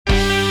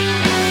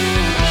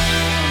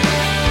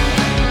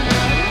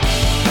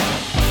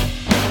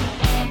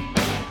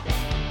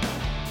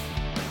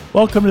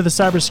Welcome to the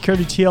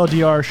Cybersecurity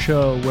TLDR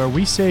show, where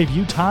we save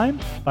you time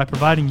by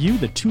providing you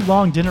the too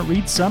long didn't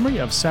read summary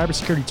of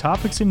cybersecurity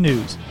topics and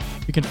news.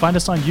 You can find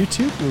us on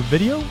YouTube through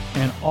video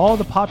and all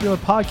the popular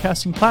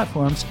podcasting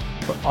platforms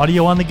for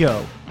audio on the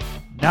go.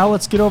 Now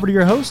let's get over to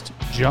your host,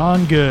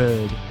 John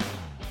Good.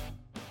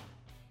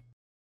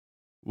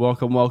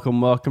 Welcome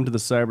to the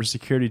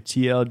Cybersecurity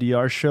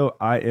TLDR show.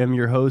 I am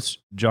your host,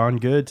 John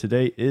Good.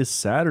 Today is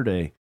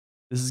Saturday.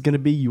 This is going to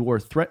be your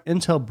threat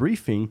intel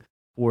briefing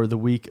for the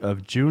week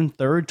of June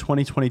 3rd,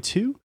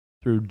 2022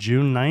 through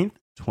June 9th,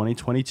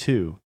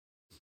 2022.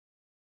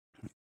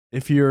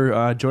 If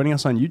you're joining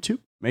us on YouTube,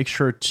 make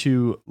sure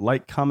to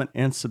like, comment,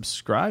 and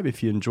subscribe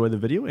if you enjoy the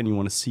video and you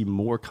want to see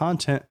more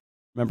content.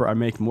 Remember, I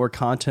make more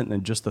content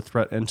than just the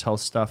threat intel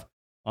stuff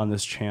on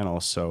this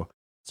channel. So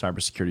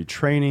cybersecurity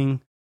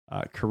training,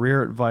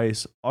 career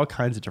advice, all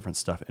kinds of different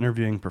stuff,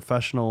 interviewing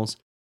professionals,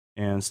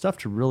 and stuff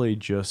to really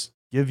just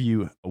give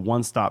you a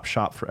one-stop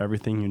shop for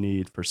everything you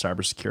need for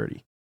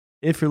cybersecurity.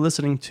 If you're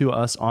listening to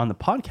us on the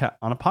podcast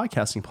on a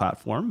podcasting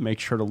platform,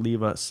 make sure to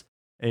leave us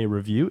a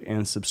review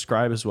and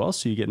subscribe as well,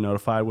 so you get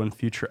notified when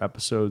future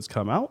episodes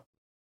come out.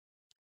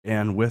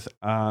 And with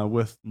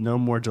no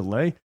more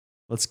delay,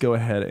 let's go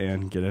ahead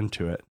and get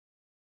into it.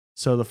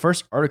 So the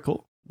first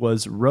article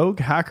was Rogue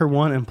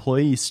HackerOne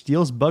employee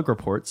steals bug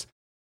reports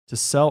to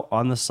sell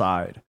on the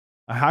side.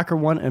 A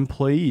HackerOne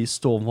employee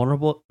stole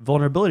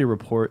vulnerability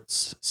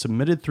reports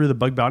submitted through the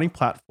bug bounty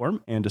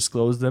platform and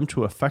disclosed them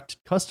to affected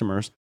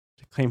customers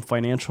to claim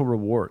financial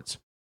rewards.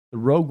 The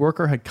rogue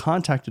worker had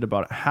contacted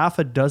about half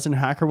a dozen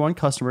HackerOne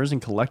customers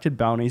and collected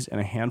bounties and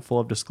a handful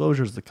of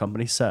disclosures, the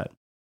company said.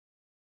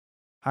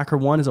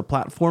 HackerOne is a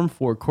platform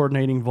for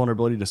coordinating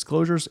vulnerability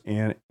disclosures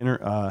and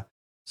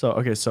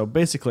so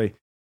basically,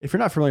 if you're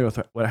not familiar with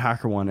what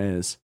HackerOne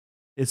is,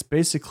 it's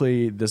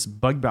basically this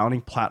bug bounty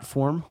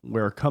platform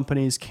where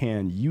companies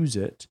can use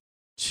it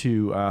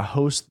to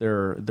host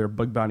their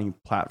bug bounty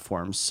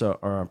platforms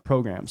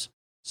programs.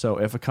 So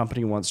if a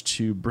company wants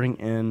to bring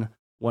in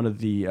one of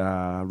the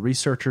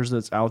researchers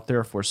that's out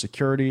there for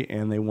security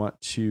and they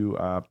want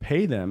to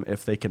pay them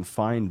if they can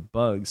find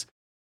bugs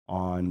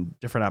on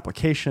different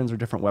applications or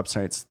different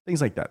websites,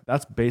 things like that.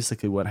 That's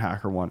basically what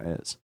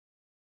HackerOne is.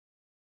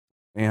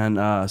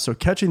 And so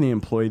catching the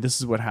employee, this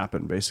is what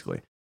happened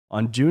basically.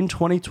 On June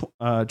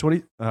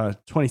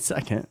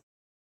 22nd,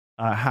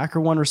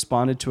 HackerOne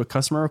responded to a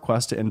customer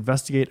request to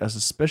investigate a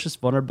suspicious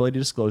vulnerability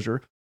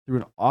disclosure through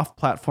an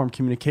off-platform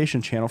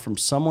communication channel from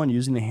someone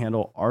using the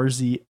handle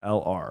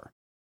RZLR.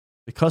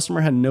 The customer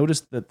had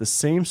noticed that the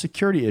same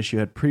security issue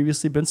had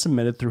previously been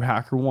submitted through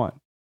HackerOne.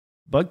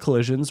 Bug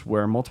collisions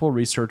where multiple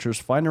researchers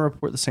find and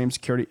report the same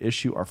security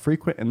issue are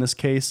frequent. In this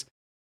case,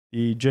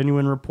 the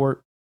genuine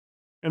report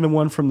and the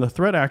one from the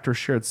threat actor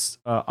shared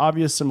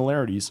obvious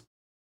similarities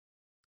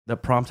that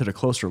prompted a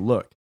closer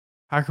look.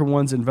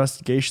 HackerOne's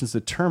investigations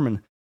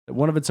determined that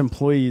one of its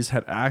employees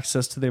had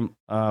access to the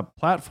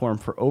platform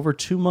for over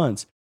 2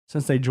 months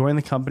since they joined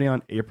the company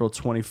on April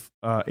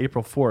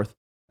 4th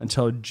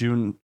until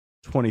June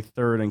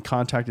 23rd and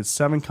contacted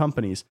 7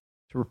 companies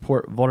to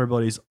report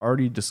vulnerabilities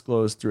already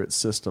disclosed through its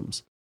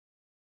systems.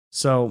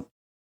 So,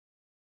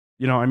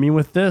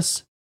 with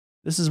this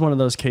is one of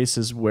those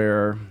cases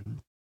where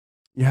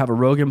you have a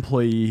rogue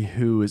employee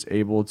who is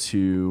able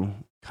to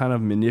kind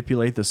of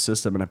manipulate the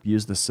system and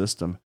abuse the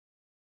system.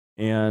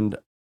 And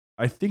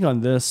I think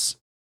on this,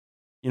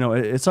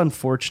 it's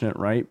unfortunate,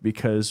 right?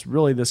 Because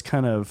really this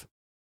kind of,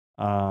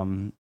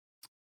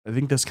 I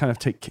think this kind of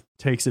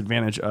takes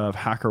advantage of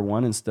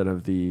HackerOne instead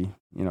of the,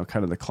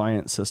 kind of the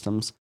client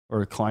systems or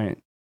the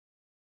clients,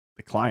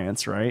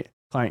 right?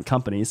 Client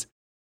companies.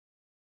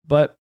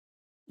 But,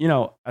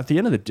 at the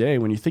end of the day,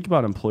 when you think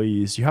about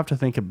employees, you have to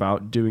think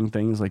about doing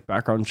things like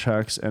background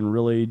checks and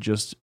really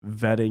just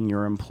vetting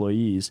your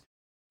employees.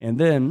 And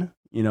then,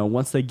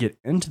 once they get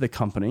into the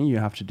company, you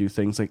have to do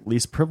things like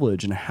least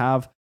privilege and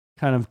have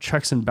kind of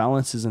checks and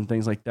balances and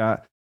things like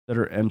that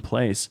are in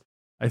place.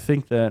 I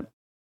think that,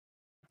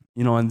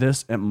 on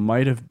this, it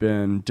might have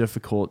been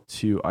difficult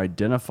to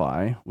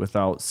identify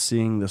without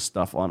seeing this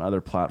stuff on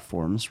other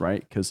platforms,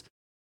 right? Because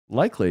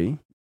likely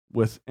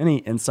with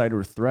any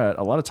insider threat,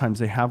 a lot of times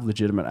they have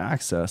legitimate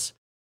access.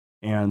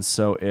 And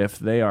so if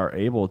they are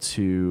able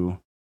to,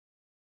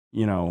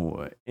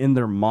 in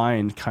their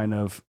mind kind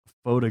of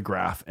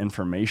photograph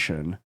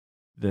information,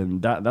 then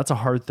that's a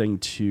hard thing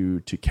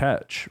to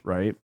catch,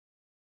 right?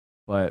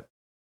 But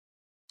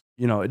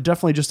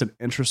definitely just an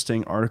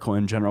interesting article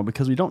in general,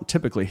 because we don't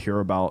typically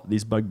hear about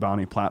these bug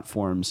bounty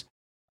platforms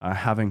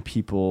having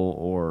people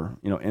or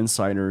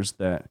insiders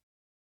that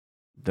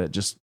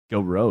just go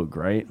rogue,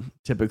 right?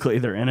 Typically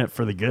they're in it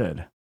for the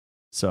good.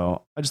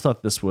 So I just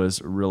thought this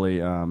was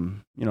really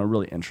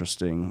really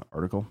interesting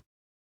article.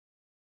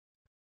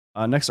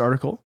 Next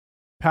article.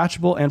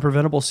 Patchable and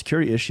preventable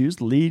security issues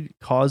lead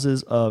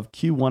causes of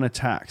Q1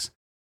 attacks.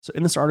 So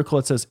in this article,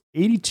 it says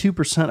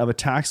 82% of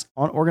attacks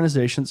on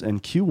organizations in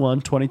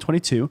Q1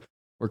 2022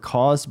 were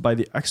caused by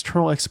the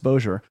external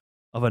exposure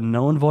of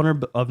known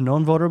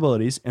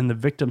vulnerabilities in the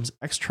victim's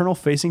external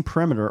facing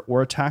perimeter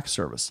or attack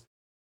surface.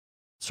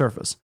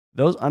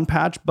 Those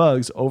unpatched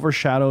bugs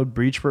overshadowed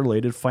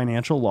breach-related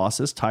financial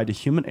losses tied to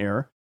human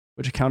error,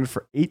 which accounted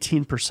for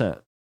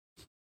 18%.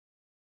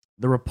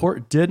 The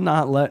report did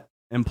not let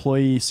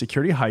employee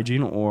security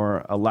hygiene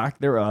or a lack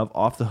thereof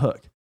off the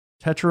hook.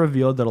 Tetra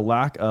revealed that a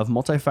lack of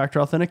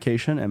multi-factor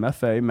authentication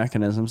 (MFA)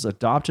 mechanisms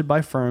adopted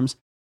by firms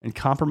and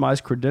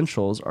compromised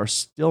credentials are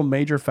still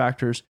major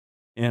factors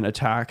in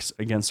attacks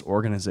against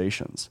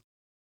organizations.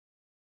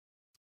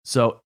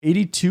 So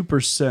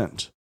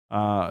 82%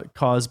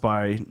 caused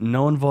by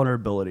known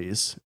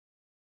vulnerabilities.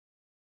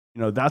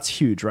 That's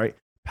huge, right?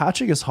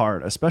 Patching is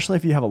hard, especially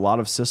if you have a lot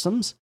of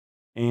systems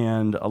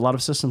and a lot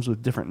of systems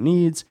with different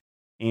needs.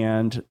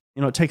 And,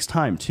 it takes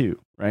time too,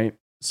 right?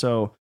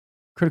 So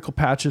critical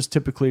patches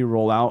typically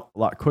roll out a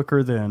lot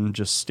quicker than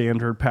just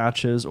standard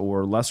patches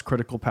or less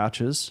critical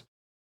patches.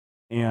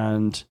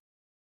 And,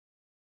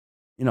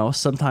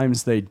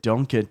 sometimes they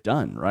don't get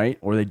done, right?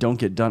 Or they don't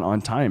get done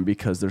on time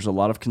because there's a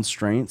lot of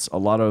constraints, a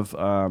lot of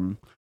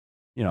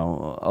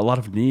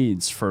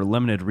needs for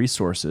limited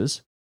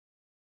resources.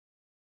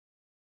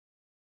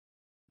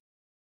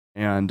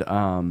 And,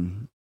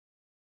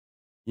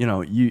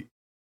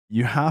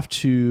 you have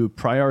to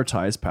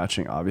prioritize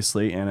patching,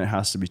 obviously, and it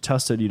has to be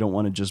tested. You don't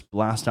want to just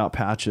blast out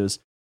patches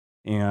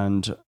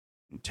and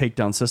take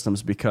down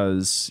systems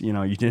because,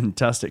 you didn't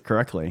test it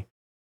correctly.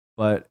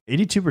 But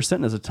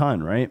 82% is a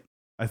ton, right?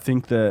 I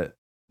think that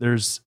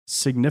there's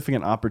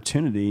significant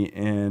opportunity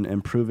in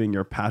improving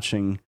your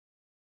patching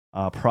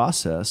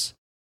process.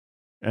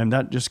 And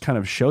that just kind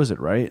of shows it,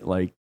 right?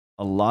 Like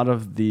a lot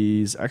of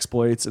these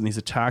exploits and these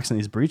attacks and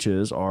these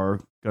breaches are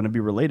going to be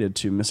related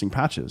to missing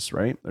patches,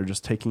 right? They're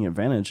just taking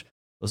advantage of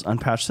those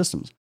unpatched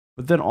systems.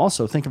 But then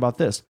also think about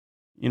this.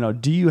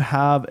 Do you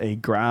have a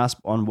grasp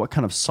on what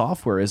kind of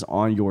software is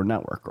on your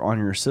network or on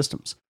your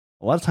systems?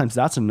 A lot of times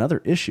that's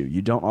another issue.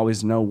 You don't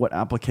always know what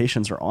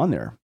applications are on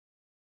there.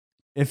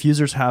 If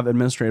users have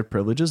administrative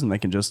privileges and they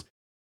can just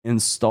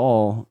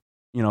install,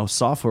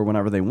 software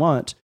whenever they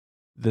want,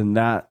 then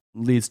that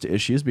leads to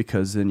issues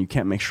because then you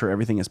can't make sure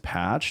everything is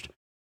patched.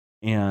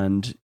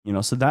 And,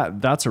 so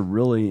that's a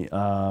really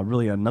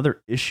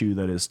another issue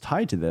that is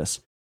tied to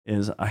this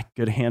is a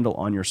good handle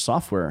on your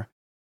software.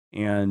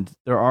 And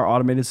there are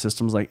automated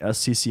systems like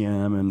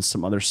SCCM and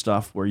some other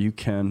stuff where you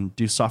can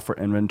do software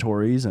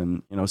inventories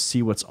and,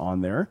 see what's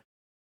on there.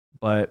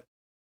 But,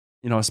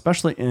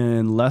 especially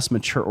in less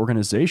mature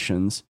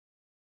organizations,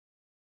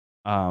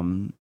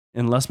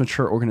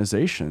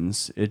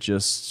 it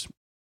just,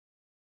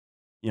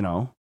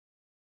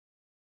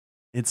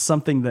 it's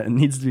something that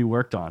needs to be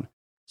worked on.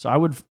 So I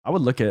would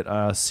look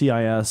at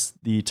CIS,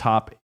 the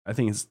top, I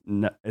think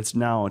it's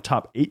now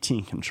top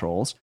 18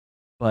 controls,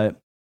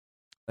 but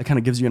that kind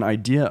of gives you an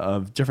idea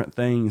of different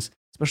things,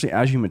 especially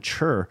as you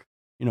mature,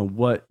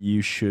 what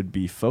you should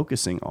be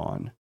focusing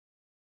on.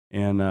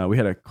 And we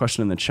had a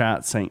question in the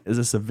chat saying, is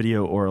this a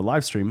video or a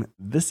live stream?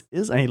 This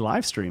is a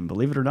live stream,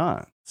 believe it or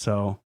not.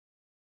 So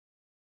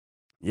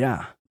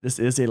yeah, this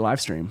is a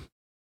live stream.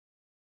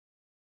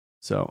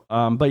 So,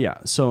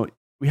 so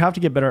we have to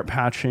get better at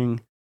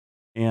patching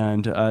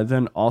and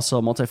then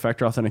also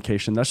multi-factor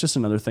authentication. That's just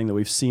another thing that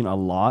we've seen a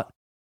lot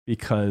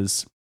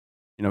because,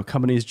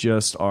 companies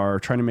just are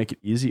trying to make it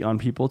easy on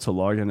people to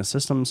log into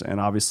systems. And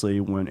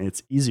obviously when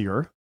it's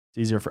easier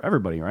for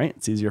everybody, right?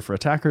 It's easier for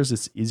attackers.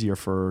 It's easier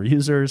for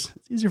users.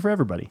 It's easier for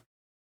everybody.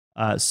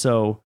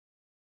 So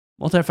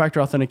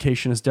multi-factor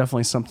authentication is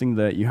definitely something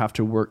that you have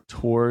to work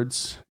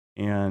towards.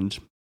 And,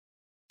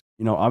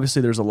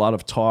 obviously there's a lot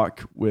of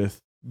talk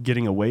with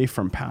getting away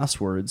from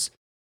passwords.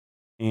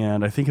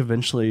 And I think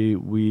eventually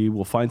we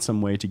will find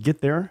some way to get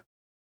there.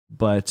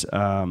 But,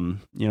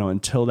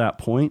 until that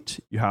point,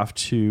 you have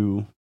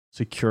to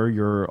secure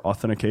your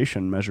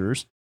authentication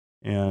measures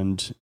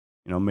and,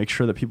 make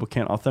sure that people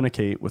can't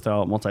authenticate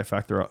without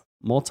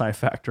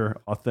multi-factor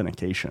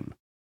authentication.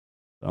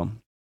 So,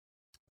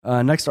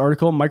 next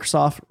article,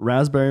 Microsoft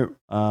Raspberry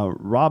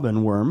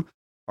Robin worm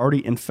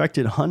already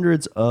infected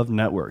hundreds of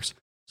networks.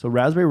 So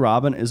Raspberry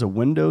Robin is a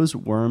Windows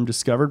worm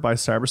discovered by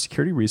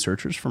cybersecurity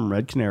researchers from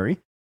Red Canary.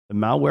 The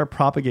malware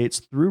propagates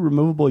through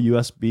removable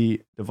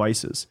USB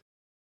devices.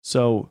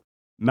 So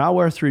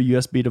malware through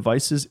USB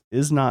devices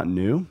is not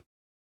new.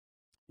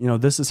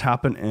 This has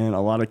happened in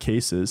a lot of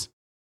cases.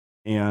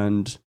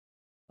 And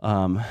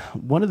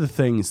one of the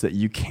things that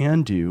you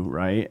can do,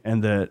 right,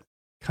 and that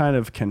kind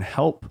of can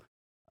help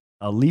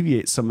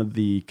alleviate some of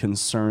the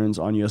concerns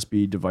on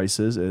USB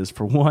devices is,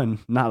 for one,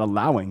 not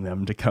allowing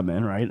them to come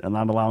in, right, and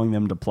not allowing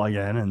them to plug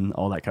in and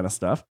all that kind of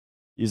stuff,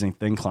 using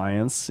thin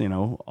clients,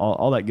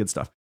 all that good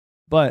stuff.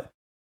 But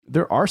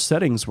there are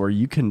settings where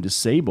you can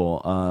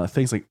disable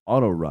things like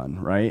auto run,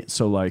 right?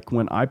 So like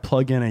when I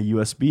plug in a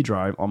USB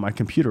drive on my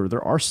computer,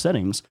 there are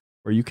settings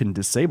where you can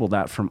disable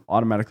that from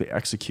automatically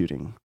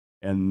executing.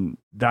 And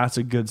that's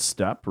a good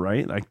step,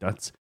 right? Like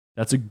that's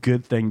a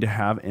good thing to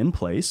have in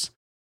place.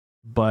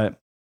 But,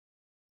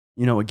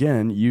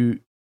 again, you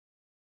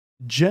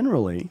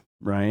generally,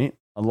 right,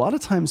 a lot of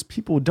times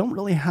people don't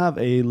really have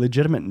a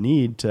legitimate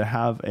need to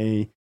have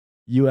a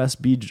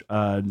USB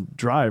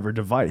drive or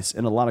device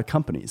in a lot of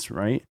companies,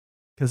 right?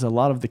 because a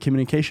lot of the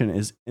communication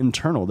is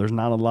internal. There's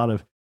not a lot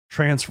of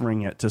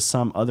transferring it to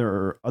some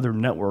other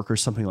network or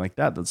something like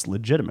that that's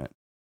legitimate.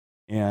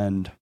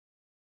 And,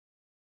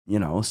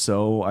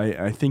 so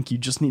I think you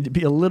just need to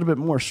be a little bit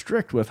more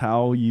strict with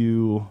how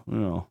you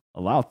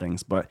allow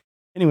things. But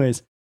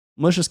anyways,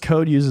 malicious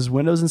code uses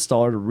Windows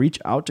installer to reach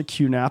out to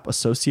QNAP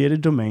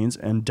associated domains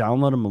and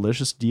download a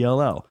malicious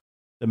DLL.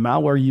 The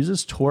malware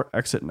uses Tor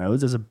exit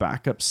nodes as a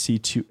backup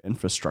C2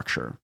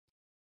 infrastructure.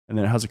 And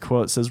then it has a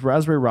quote. It says,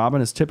 Raspberry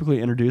Robin is typically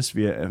introduced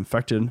via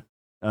infected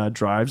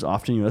drives,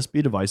 often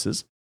USB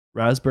devices.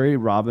 Raspberry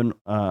Robin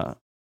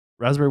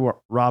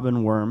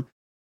worm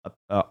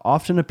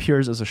often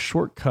appears as a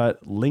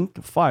shortcut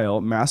link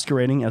file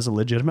masquerading as a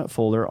legitimate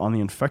folder on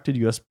the infected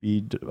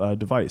USB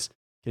device,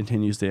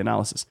 continues the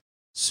analysis.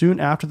 Soon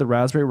after the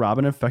Raspberry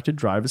Robin infected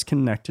drive is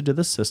connected to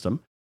the system,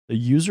 the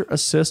user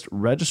assist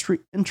registry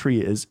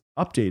entry is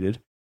updated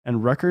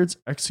and records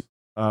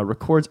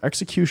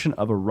execution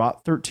of a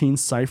ROT13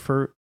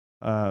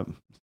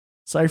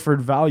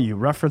 ciphered value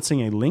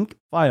referencing a link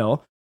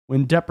file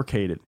when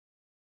deprecated.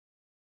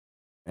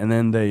 And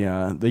then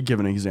they give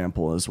an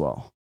example as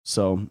well.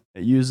 So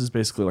it uses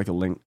basically like a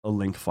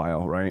link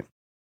file, right?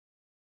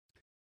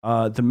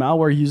 The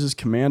malware uses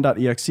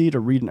command.exe to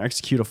read and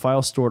execute a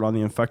file stored on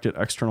the infected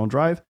external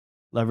drive,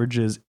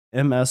 leverages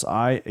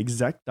MSI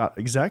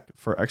exec.exec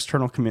for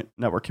external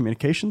network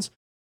communications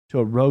to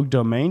a rogue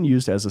domain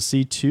used as a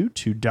C2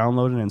 to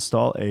download and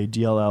install a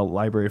DLL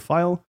library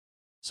file.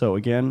 So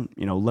again,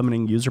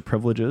 limiting user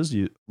privileges,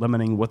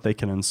 limiting what they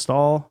can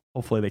install.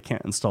 Hopefully they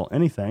can't install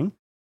anything.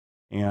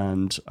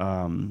 And,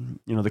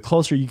 the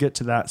closer you get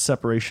to that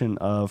separation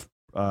of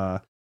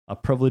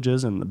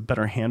privileges and the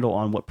better handle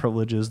on what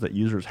privileges that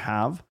users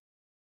have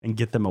and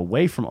get them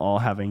away from all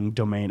having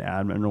domain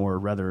admin or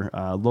rather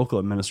local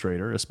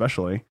administrator,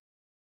 especially,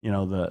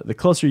 the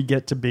closer you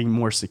get to being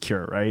more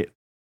secure, right?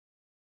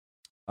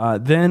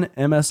 Then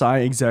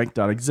MSI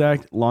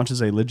exec.exec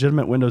launches a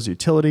legitimate Windows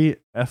utility,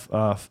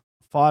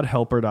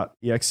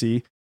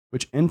 fodhelper.exe,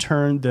 which in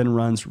turn then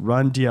runs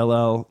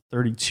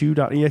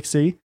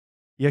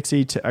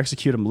rundll32.exe to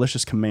execute a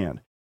malicious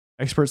command.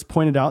 Experts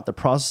pointed out that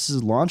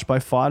processes launched by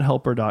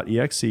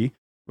fodhelper.exe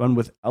run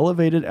with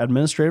elevated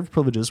administrative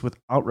privileges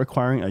without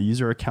requiring a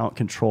user account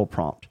control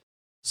prompt.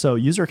 So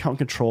user account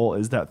control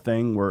is that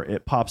thing where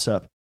it pops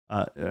up,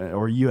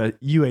 or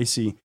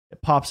UAC,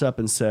 it pops up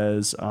and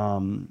says,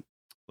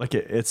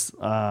 it's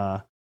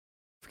I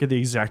forget the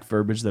exact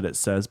verbiage that it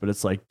says, but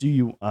it's like, do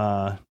you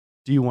want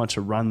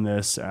to run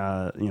this,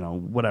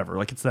 whatever.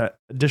 Like it's that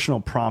additional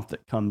prompt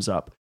that comes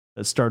up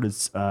that started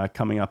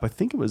coming up. I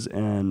think it was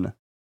in,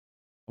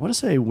 I want to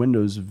say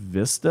Windows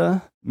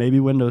Vista, maybe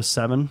Windows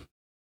 7.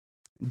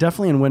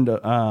 Definitely in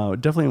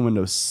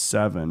Windows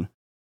 7,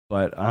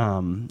 but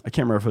I can't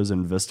remember if it was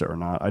in Vista or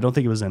not. I don't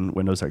think it was in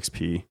Windows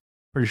XP.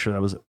 Pretty sure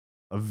that was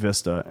a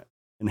Vista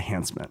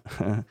enhancement.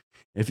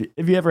 If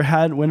you ever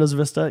had Windows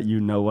Vista, you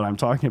know what I'm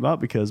talking about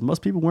because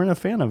most people weren't a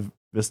fan of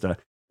Vista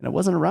and it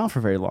wasn't around for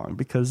very long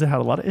because it had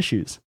a lot of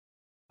issues.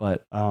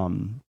 But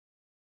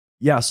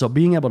so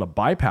being able to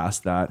bypass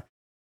that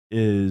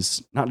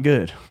is not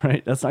good,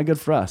 right? That's not good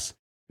for us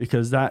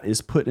because that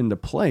is put into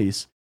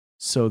place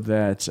so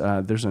that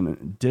there's an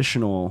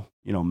additional,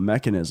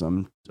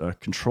 mechanism,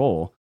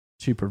 control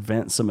to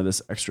prevent some of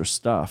this extra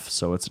stuff.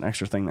 So it's an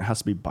extra thing that has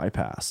to be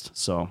bypassed.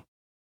 So,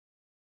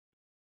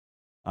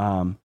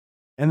 and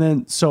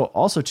then, so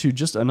also too,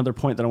 just another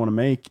point that I want to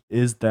make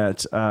is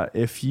that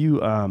if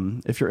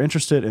you're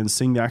interested in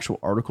seeing the actual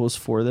articles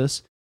for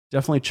this,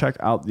 definitely check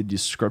out the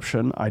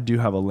description. I do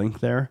have a link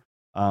there.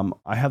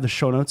 I have the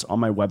show notes on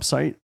my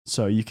website,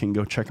 so you can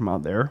go check them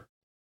out there.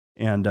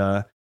 And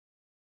I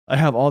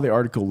have all the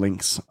article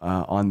links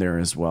on there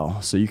as well,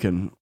 so you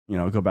can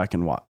go back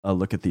and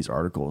look at these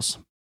articles.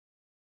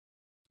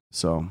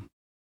 So,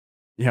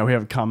 yeah, we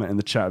have a comment in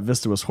the chat.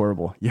 Vista was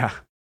horrible. Yeah,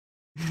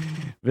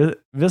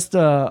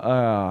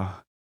 Vista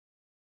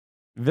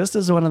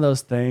is one of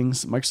those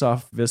things.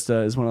 Microsoft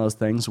Vista is one of those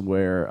things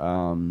where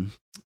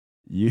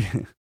you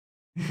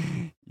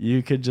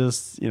could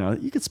just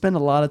you could spend a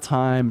lot of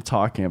time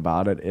talking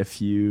about it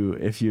if you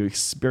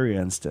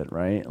experienced it,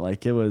 right?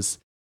 Like it was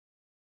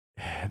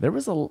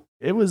a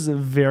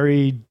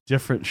very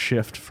different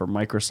shift for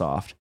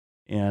Microsoft,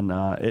 and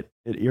it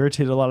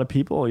irritated a lot of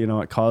people.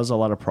 It caused a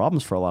lot of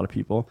problems for a lot of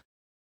people,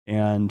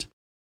 and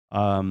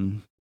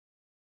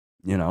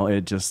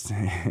it just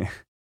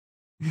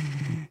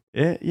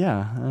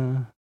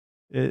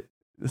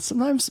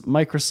sometimes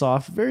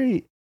Microsoft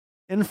very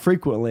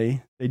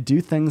infrequently they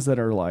do things that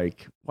are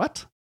like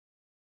what,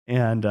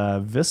 and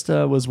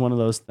Vista was one of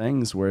those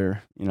things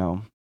where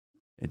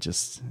it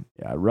just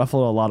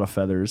ruffled a lot of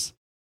feathers.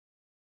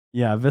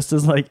 Yeah,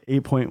 Vista's like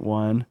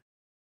 8.1.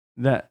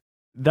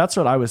 That's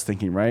what I was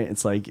thinking, right?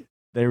 It's like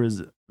there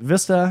was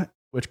Vista,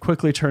 which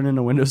quickly turned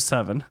into Windows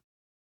 7,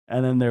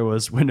 and then there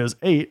was Windows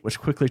 8, which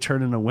quickly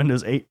turned into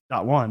Windows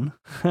 8.1.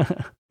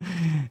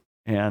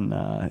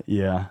 And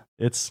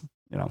it's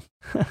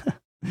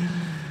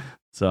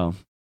so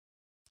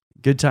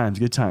Good times,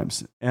 good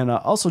times. And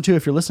also, too,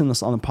 if you're listening to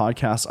this on the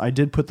podcast, I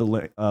did put the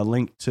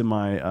link to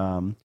my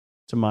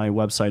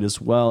website as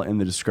well in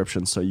the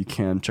description, so you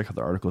can check out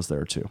the articles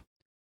there too.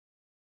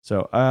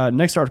 So,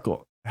 next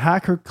article: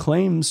 hacker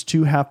claims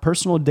to have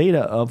personal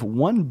data of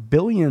 1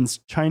 billion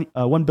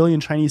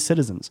Chinese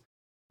citizens.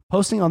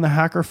 Posting on the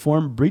hacker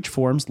forum breach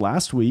forums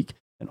last week,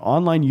 an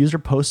online user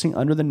posting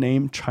under the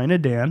name China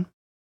Dan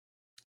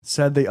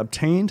said they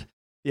obtained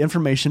the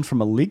information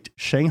from a leaked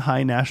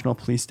Shanghai National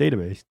Police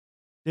database.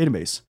 They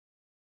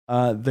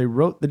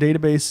wrote the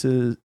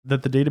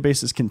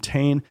databases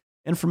contain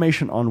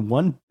information on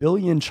 1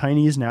 billion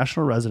Chinese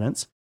national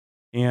residents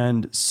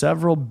and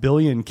several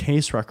billion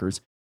case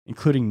records,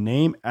 including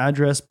name,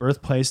 address,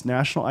 birthplace,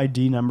 national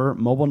ID number,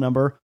 mobile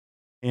number,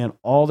 and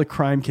all the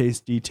crime case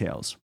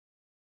details.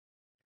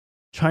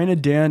 China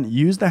Dan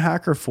used the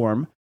hacker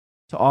forum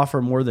to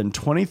offer more than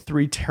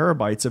 23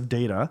 terabytes of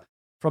data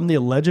from the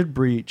alleged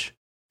breach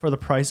for the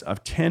price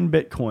of 10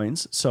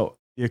 bitcoins, so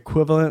the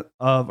equivalent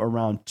of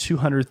around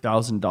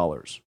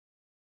 $200,000.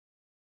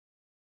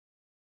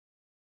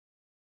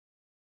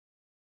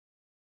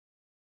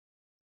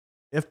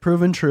 If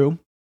proven true,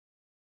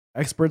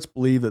 experts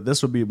believe that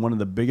this would be one of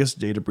the biggest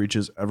data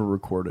breaches ever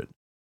recorded.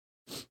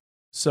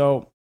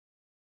 So,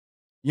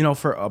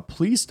 for a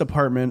police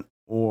department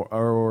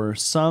or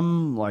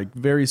some like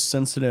very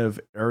sensitive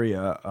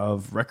area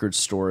of record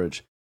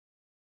storage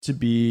to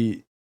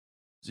be,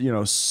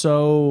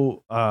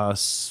 so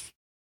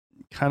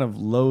kind of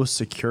low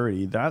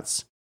security,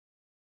 that's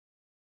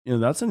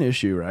an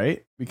issue,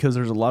 right? Because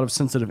there's a lot of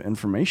sensitive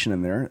information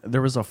in there.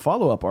 There was a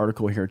follow-up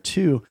article here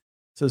too.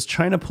 It says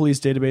China police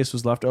database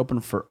was left open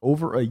for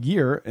over a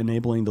year,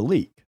 enabling the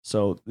leak.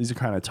 So these are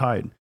kind of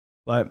tied.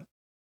 But it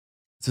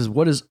says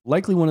what is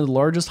likely one of the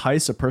largest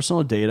heists of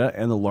personal data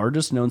and the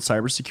largest known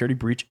cybersecurity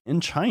breach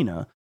in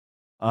China.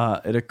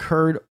 It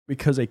occurred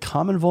because a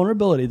common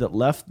vulnerability that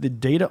left the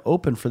data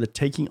open for the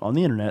taking on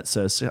the internet,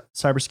 says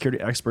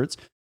cybersecurity experts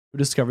who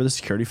discovered the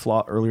security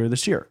flaw earlier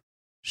this year.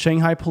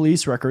 Shanghai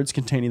police records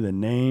containing the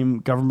name,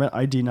 government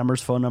ID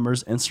numbers, phone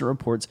numbers, incident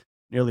reports,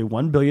 nearly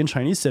 1 billion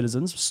Chinese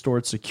citizens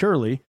stored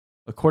securely,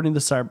 according to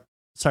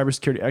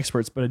cybersecurity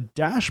experts, but a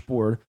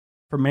dashboard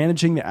for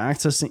managing the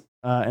accessing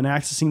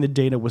the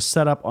data was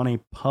set up on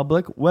a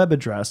public web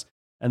address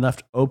and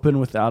left open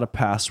without a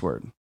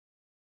password.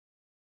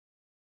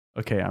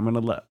 Okay,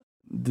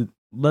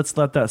 let's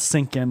let that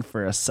sink in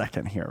for a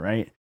second here,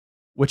 right?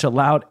 Which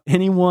allowed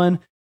anyone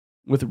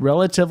with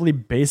relatively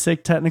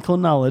basic technical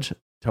knowledge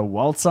to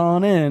waltz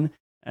on in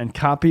and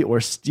copy or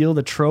steal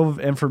the trove of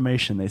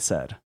information, they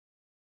said.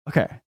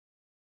 Okay,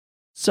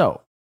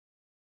 so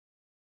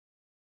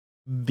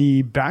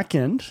the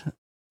backend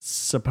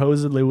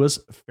supposedly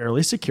was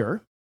fairly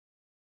secure.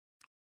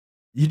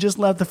 You just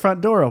left the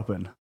front door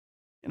open.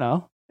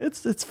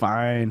 It's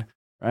fine,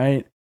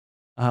 right?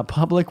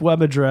 Public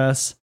web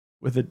address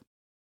with a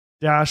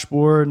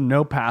dashboard,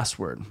 no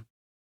password.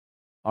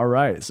 All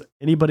right, so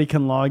anybody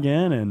can log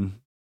in, and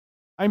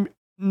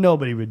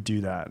nobody would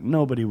do that.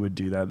 Nobody would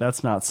do that.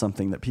 That's not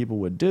something that people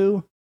would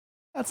do.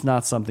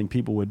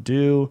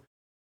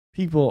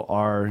 People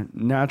are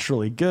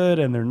naturally good,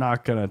 and they're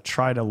not going to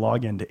try to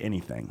log into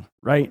anything,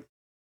 right?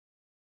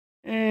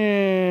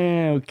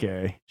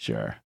 Okay,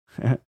 sure.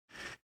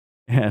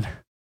 And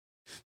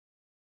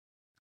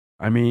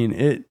I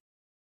mean,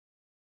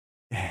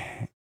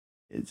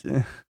 it's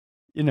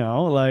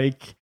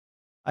like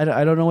I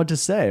don't know what to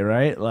say,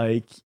 right?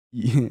 Like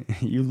you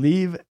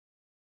leave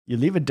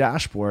a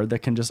dashboard that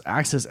can just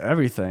access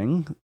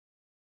everything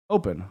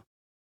open.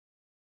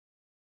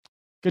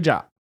 Good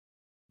job.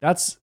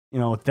 That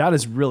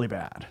is really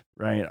bad,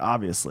 right?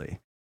 Obviously.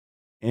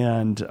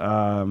 And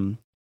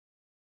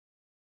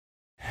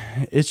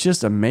it's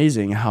just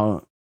amazing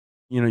how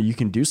you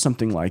can do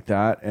something like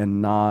that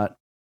and not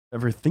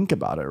ever think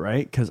about it,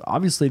 right? Because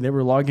obviously they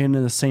were logging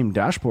into the same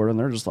dashboard and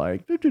they're just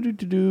like, I'm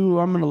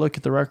going to look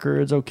at the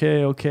records.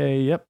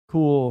 Okay, yep,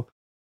 cool.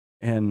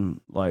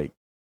 And like,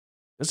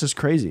 this is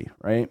crazy,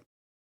 right?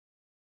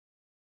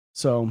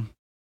 So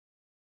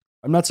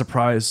I'm not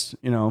surprised,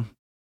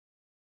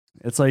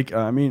 It's like,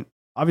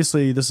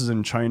 obviously this is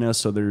in China,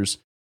 so there's,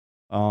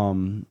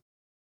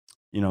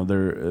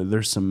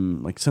 there's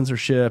some like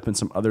censorship and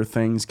some other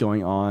things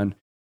going on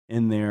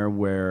in there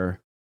where,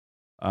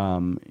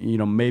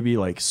 maybe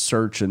like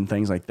search and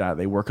things like that,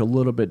 they work a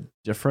little bit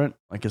different,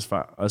 like as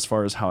far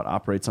as how it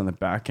operates on the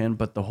back end.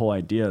 But the whole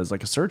idea is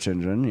like a search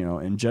engine,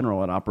 in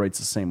general, it operates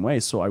the same way.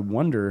 So I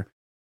wonder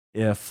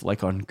if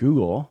like on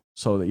Google,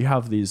 so that you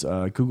have these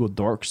Google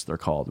dorks, they're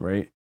called,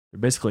 right? They're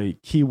basically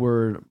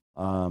keyword,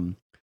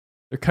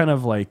 they're kind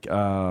of like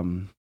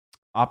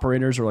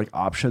operators or like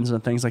options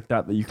and things like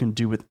that you can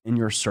do within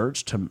your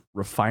search to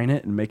refine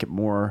it and make it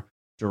more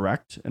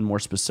direct and more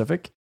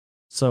specific.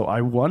 So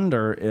I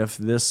wonder if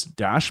this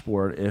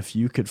dashboard, if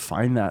you could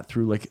find that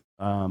through like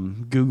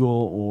Google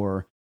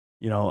or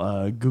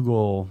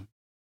Google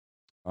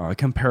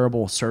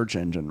comparable search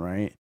engine,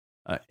 right?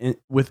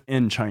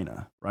 Within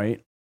China,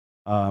 right?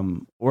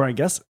 Or I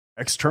guess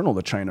external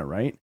to China,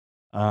 right?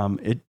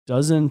 It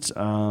doesn't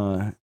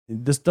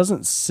this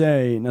doesn't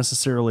say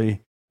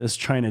necessarily this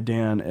China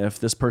Dan if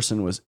this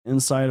person was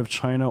inside of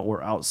China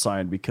or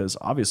outside, because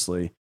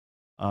obviously,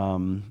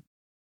 either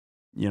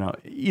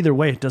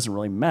way, it doesn't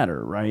really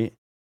matter, right?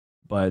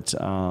 But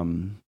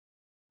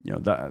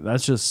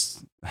that's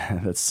just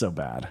that's so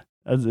bad.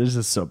 It's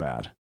just so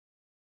bad.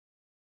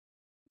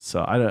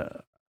 So I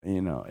don't,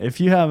 if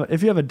you have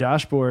a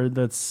dashboard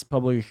that's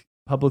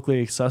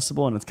publicly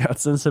accessible and it's got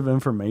sensitive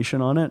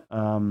information on it,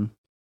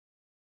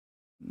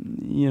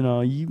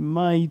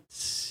 you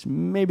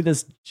maybe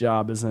this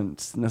job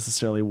isn't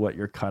necessarily what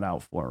you're cut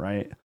out for,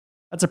 right?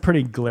 That's a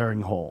pretty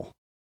glaring hole.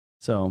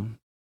 So,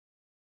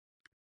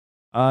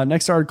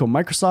 next article,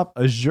 Microsoft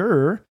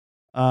Azure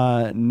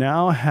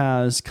now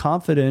has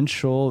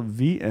confidential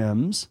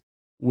VMs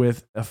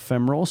with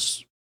ephemeral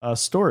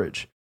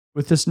storage.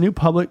 With this new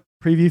public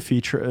preview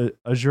feature,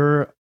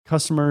 Azure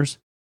customers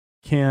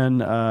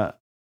can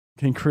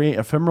create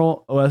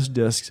ephemeral OS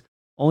disks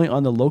only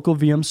on the local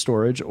VM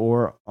storage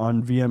or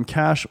on VM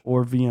cache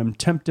or VM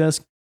temp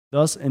disk,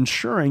 thus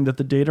ensuring that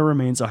the data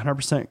remains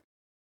 100%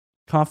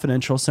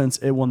 confidential since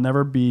it will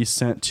never be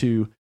sent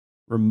to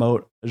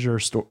remote Azure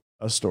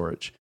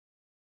storage.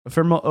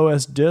 Ephemeral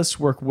OS disks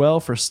work well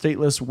for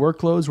stateless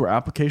workloads where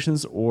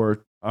applications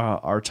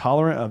are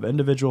tolerant of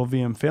individual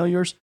VM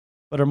failures,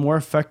 but are more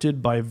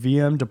affected by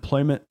VM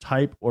deployment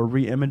type or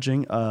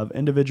re-imaging of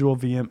individual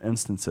VM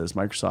instances,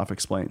 Microsoft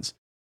explains.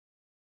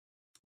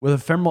 With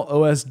ephemeral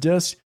OS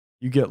disks,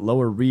 you get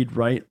lower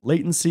read-write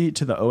latency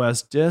to the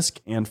OS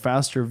disk and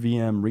faster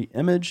VM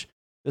re-image.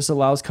 This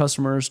allows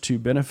customers to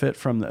benefit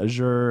from the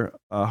Azure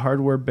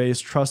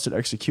hardware-based trusted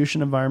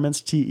execution environments,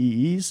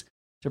 TEEs,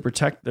 to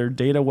protect their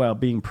data while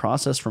being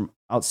processed from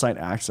outside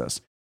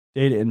access.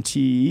 Data in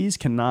TEEs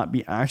cannot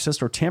be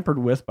accessed or tampered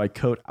with by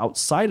code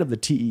outside of the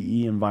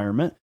TEE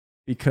environment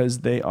because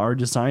they are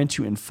designed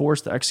to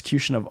enforce the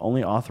execution of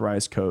only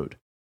authorized code.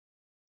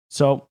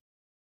 So,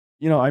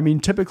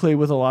 typically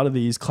with a lot of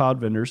these cloud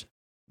vendors,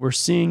 we're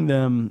seeing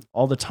them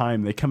all the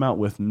time. They come out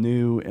with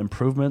new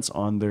improvements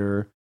on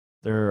their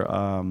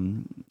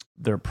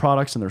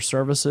products and their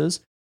services.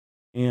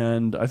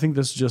 And I think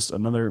this is just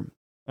another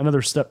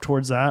step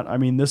towards that.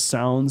 This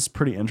sounds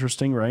pretty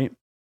interesting, right?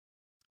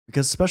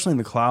 Because especially in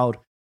the cloud,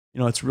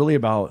 it's really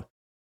about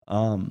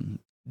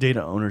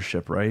data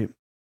ownership, right?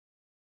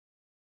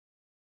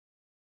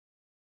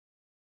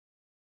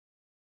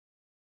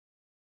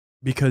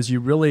 Because you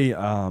really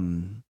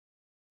want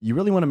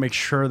to make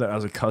sure that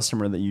as a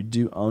customer that you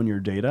do own your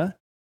data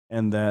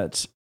and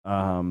that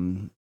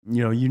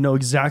you know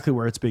exactly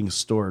where it's being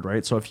stored,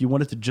 right? So if you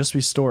want it to just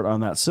be stored on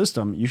that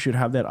system, you should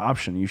have that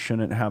option. You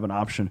shouldn't have an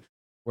option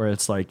where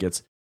it's like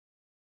it's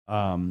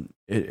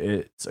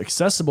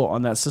accessible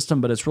on that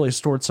system, but it's really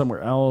stored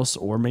somewhere else,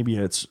 or maybe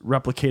it's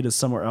replicated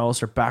somewhere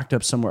else or backed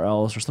up somewhere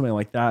else or something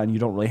like that, and you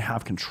don't really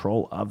have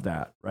control of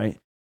that, right?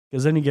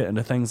 Because then you get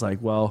into things like,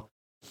 well,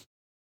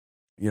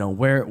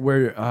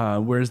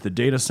 where's the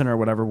data center or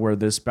whatever where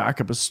this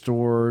backup is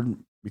stored,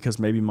 because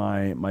maybe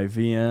my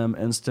VM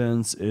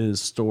instance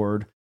is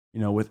stored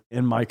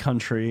within my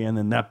country, and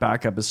then that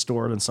backup is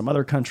stored in some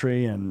other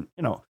country, and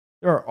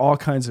there are all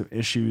kinds of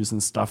issues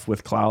and stuff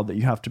with cloud that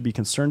you have to be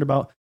concerned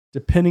about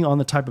depending on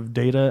the type of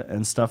data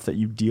and stuff that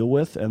you deal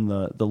with and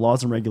the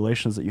laws and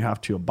regulations that you have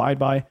to abide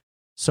by.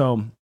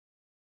 So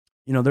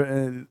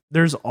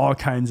there's all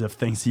kinds of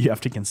things that you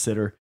have to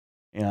consider.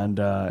 And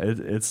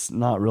it's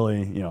not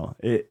really,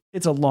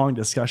 it's a long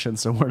discussion,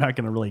 so we're not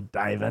going to really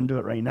dive into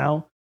it right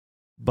now.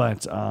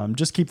 But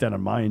just keep that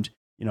in mind.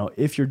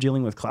 If you're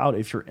dealing with cloud,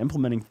 if you're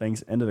implementing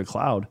things into the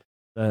cloud,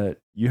 that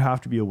you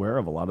have to be aware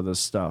of a lot of this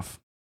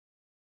stuff.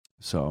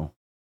 So.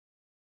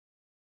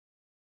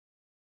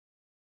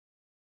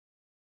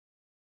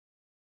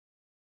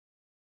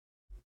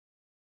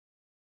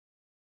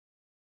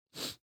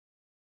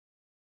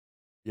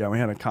 Yeah, we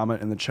had a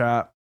comment in the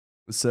chat.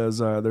 It says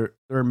there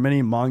are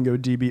many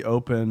MongoDB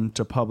open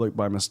to public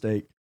by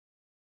mistake.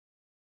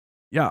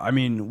 Yeah,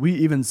 we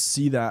even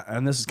see that,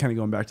 and this is kind of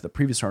going back to the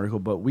previous article,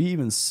 but we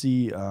even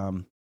see,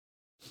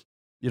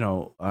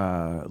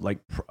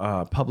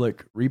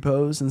 public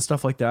repos and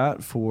stuff like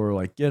that for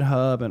like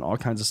GitHub and all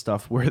kinds of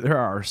stuff where there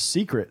are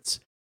secrets,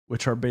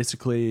 which are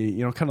basically,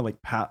 kind of like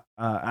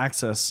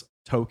access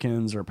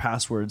tokens or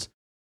passwords.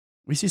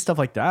 We see stuff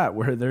like that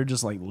where they're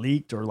just like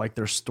leaked or like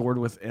they're stored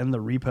within the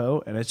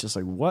repo. And it's just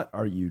like, what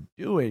are you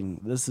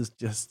doing? This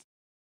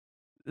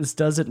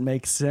doesn't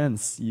make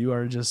sense. You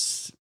are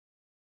just,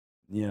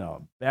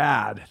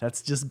 bad.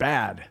 That's just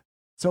bad.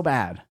 So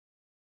bad.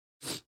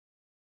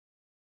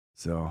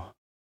 So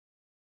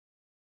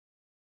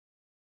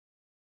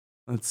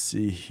let's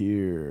see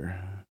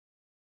here.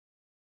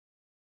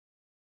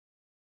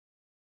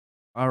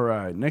 All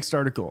right. Next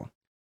article.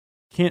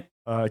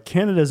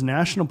 Canada's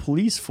National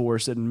Police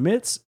Force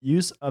admits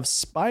use of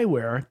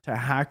spyware to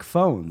hack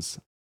phones.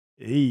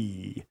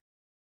 Hey.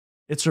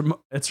 It's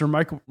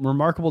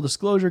remarkable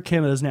disclosure.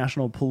 Canada's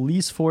National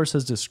Police Force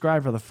has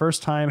described for the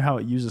first time how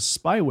it uses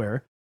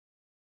spyware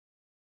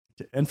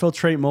to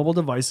infiltrate mobile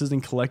devices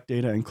and collect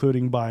data,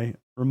 including by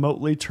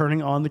remotely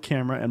turning on the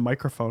camera and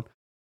microphone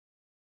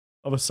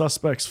of a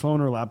suspect's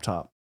phone or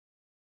laptop.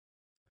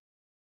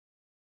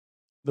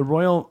 The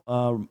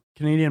Royal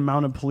Canadian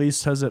Mounted Police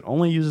says it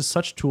only uses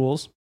such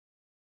tools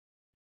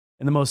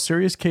in the most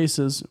serious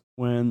cases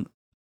when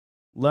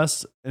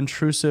less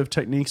intrusive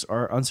techniques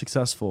are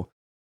unsuccessful.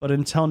 But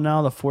until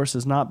now, the force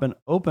has not been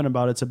open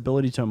about its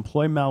ability to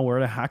employ malware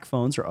to hack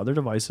phones or other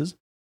devices,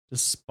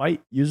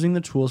 despite using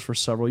the tools for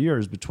several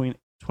years. Between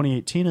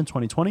 2018 and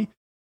 2020,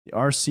 the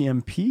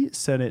RCMP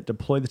said it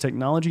deployed the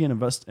technology in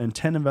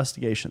 10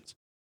 investigations.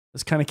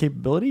 This kind of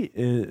capability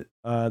is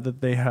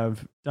that they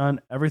have done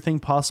everything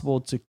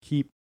possible to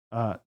keep.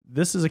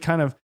 This is a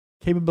kind of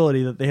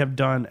capability that they have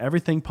done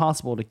everything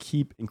possible to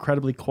keep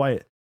incredibly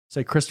quiet,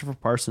 said Christopher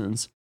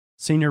Parsons,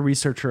 senior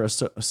research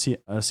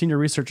associate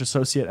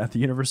at the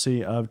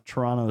University of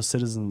Toronto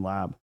Citizen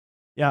Lab.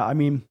 Yeah, I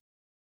mean,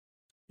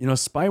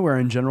 spyware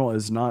in general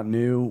is not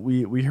new.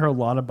 We hear a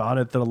lot about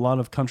it, that a lot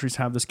of countries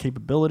have this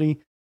capability,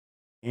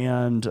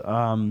 and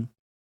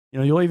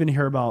you'll even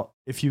hear about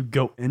if you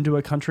go into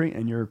a country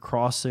and you're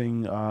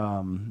crossing,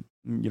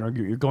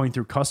 you're going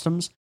through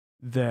customs,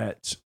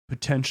 that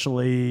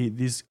potentially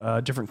these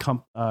different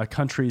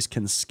countries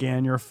can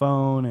scan your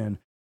phone, and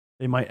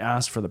they might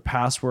ask for the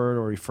password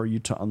or for you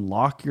to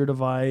unlock your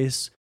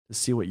device to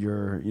see what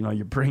you're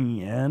bringing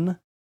in.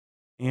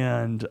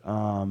 And,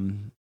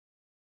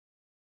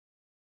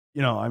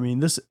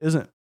 this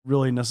isn't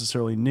really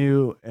necessarily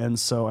new. And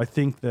so I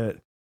think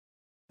that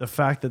the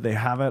fact that they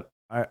have it,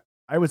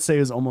 I would say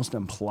is almost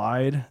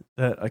implied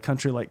that a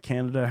country like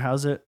Canada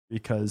has it,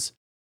 because,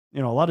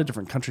 a lot of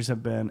different countries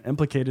have been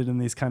implicated in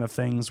these kind of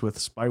things with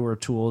spyware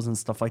tools and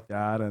stuff like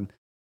that, and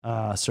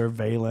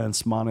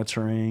surveillance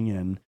monitoring,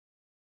 and,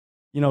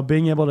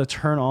 being able to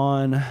turn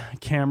on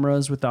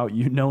cameras without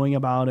you knowing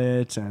about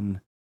it,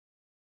 and,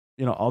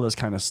 all this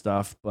kind of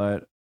stuff.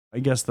 But I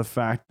guess the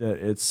fact that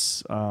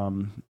it's,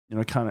 kind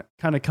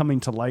of coming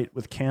to light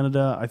with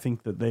Canada, I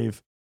think that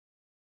they've,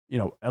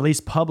 at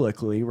least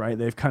publicly, right,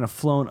 they've kind of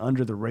flown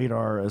under the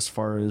radar as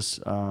far as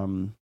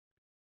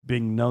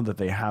being known that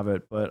they have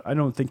it. But I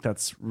don't think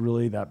that's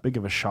really that big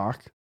of a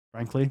shock,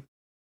 frankly.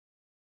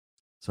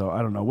 So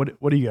I don't know.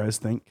 What do you guys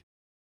think?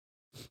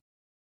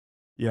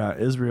 Yeah,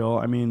 Israel.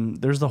 I mean,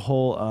 there's the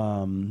whole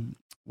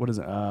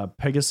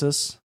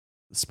Pegasus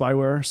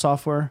spyware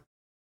software.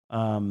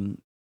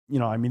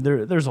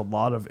 There's a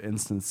lot of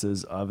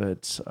instances of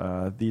it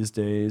these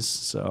days.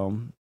 So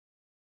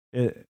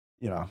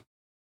yeah.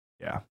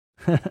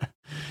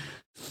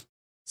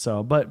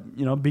 So,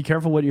 but be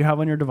careful what you have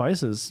on your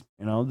devices.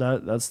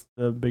 That's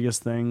the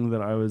biggest thing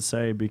that I would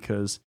say,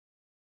 because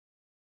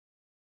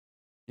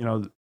yeah.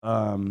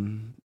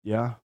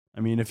 I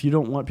mean, if you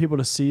don't want people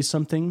to see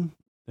something,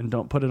 then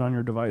don't put it on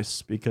your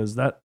device, because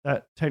that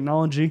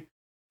technology,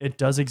 it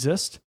does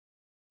exist.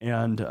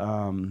 And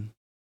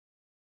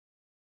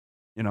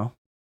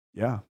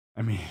yeah.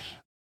 I mean,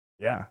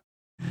 yeah.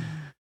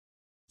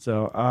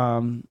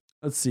 So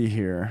let's see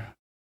here.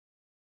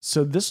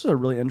 So this is a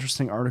really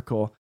interesting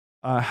article.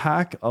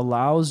 Hack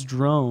allows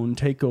drone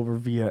takeover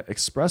via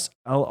Express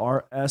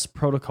LRS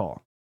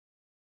protocol.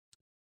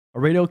 A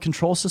radio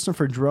control system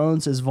for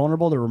drones is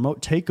vulnerable to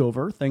remote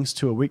takeover thanks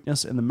to a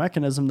weakness in the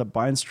mechanism that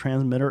binds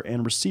transmitter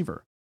and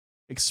receiver.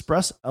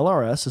 Express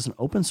LRS is an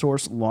open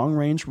source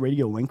long-range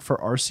radio link for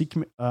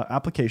RC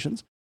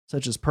applications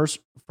such as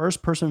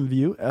first-person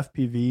view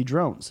FPV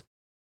drones.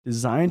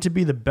 Designed to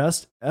be the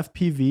best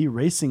FPV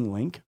racing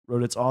link,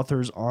 wrote its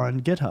authors on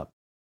GitHub.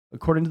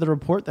 According to the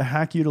report, the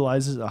hack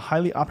utilizes a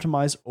highly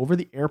optimized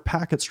over-the-air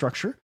packet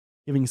structure,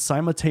 giving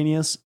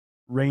simultaneous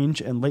range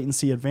and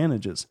latency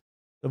advantages.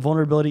 The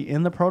vulnerability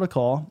in the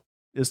protocol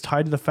is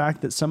tied to the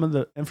fact that some of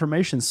the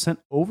information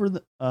sent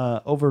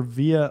via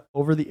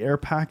over-the-air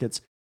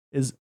packets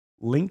is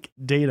link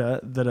data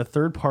that a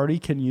third party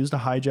can use to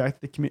hijack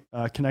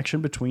the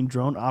connection between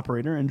drone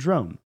operator and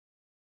drone.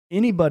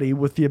 Anybody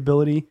with the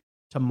ability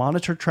to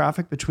monitor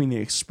traffic between the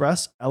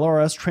Express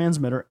LRS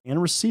transmitter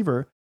and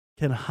receiver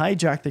can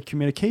hijack the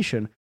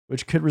communication,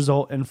 which could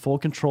result in full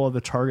control of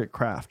the target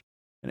craft.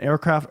 An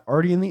aircraft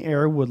already in the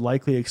air would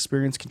likely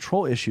experience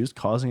control issues,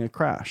 causing a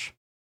crash.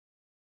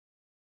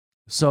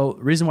 So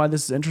the reason why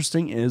this is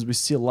interesting is we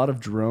see a lot of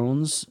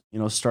drones,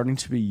 starting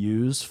to be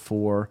used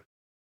for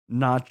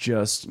not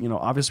just,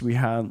 obviously we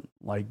had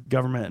like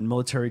government and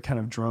military kind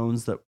of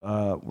drones that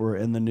were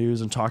in the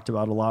news and talked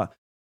about a lot.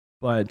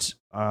 But,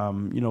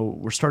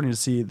 we're starting to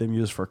see them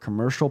used for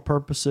commercial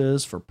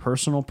purposes, for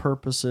personal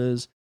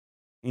purposes.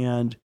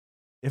 And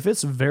if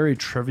it's very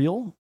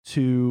trivial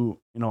to,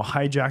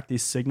 hijack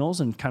these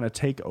signals and kind of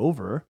take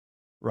over,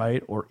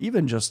 right? Or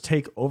even just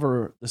take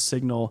over the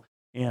signal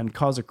and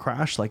cause a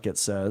crash, like it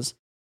says,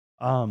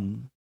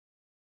 any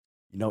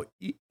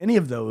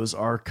of those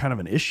are kind of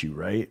an issue,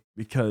 right?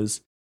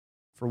 Because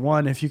for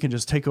one, if you can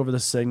just take over the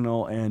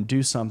signal and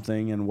do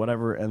something and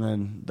whatever, and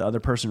then the other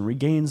person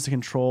regains the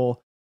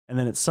control, and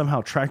then it's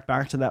somehow tracked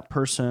back to that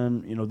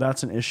person,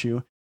 that's an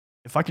issue.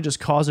 If I could just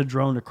cause a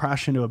drone to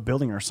crash into a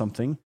building or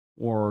something,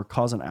 or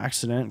cause an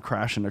accident,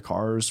 crash into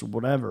cars,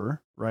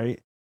 whatever,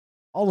 right?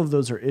 All of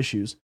those are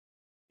issues.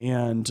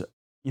 And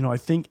I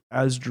think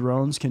as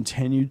drones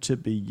continue to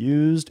be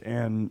used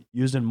and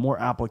used in more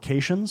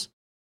applications,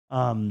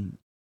 um,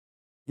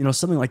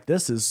 something like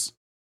this is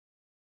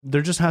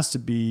there just has to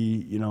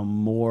be,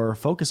 more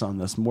focus on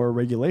this, more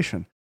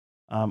regulation.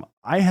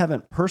 I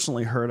haven't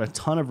personally heard a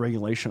ton of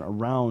regulation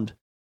around,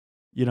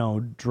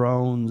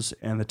 drones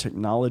and the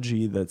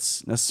technology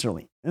that's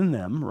necessarily in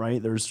them,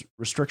 right? There's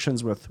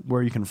restrictions with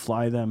where you can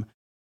fly them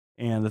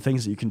and the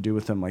things that you can do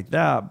with them like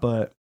that.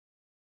 But,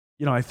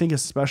 I think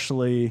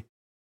especially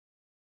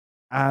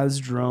as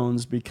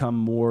drones become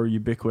more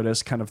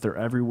ubiquitous, kind of they're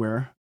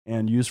everywhere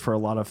and used for a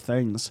lot of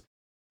things,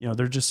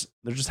 there just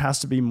has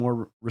to be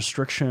more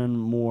restriction,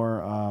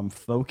 more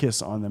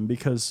focus on them,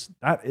 because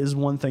that is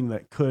one thing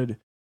that could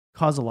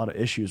cause a lot of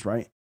issues,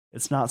 right?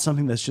 It's not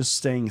something that's just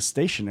staying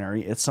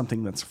stationary. It's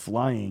something that's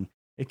flying.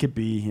 It could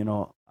be,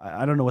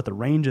 I don't know what the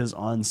range is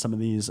on some of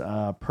these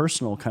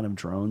personal kind of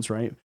drones,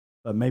 right?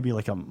 But maybe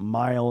like a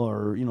mile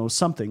or,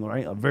 something,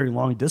 right? A very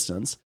long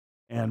distance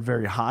and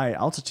very high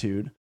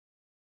altitude.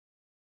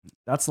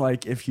 That's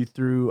like if you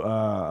threw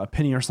a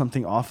penny or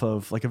something off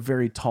of like a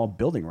very tall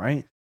building,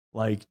 right?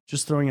 Like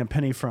just throwing a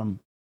penny from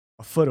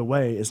a foot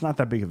away is not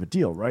that big of a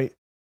deal, right?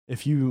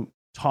 If you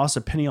toss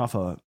a penny off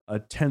a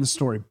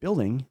 10-story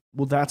building,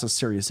 well, that's a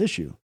serious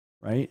issue,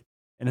 right?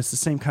 And it's the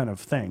same kind of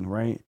thing,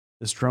 right?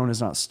 This drone is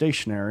not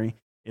stationary.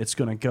 It's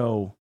going to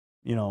go,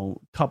 a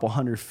couple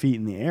 100 feet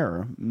in the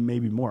air,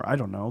 maybe more. I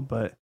don't know.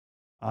 But,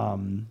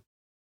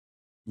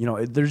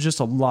 there's just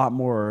a lot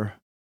more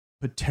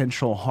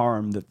potential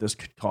harm that this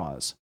could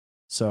cause.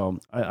 So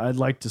I'd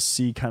like to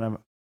see kind of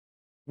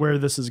where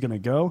this is going to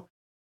go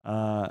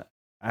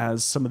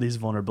as some of these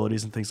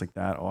vulnerabilities and things like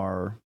that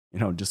are,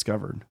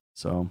 discovered.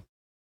 So,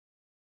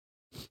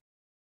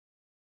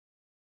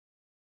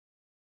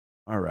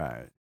 all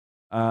right.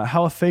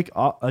 How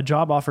a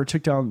job offer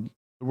took down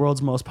the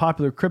world's most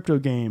popular crypto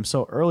game.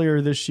 So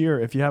earlier this year,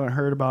 if you haven't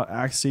heard about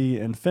Axie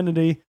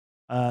Infinity,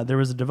 there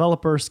was a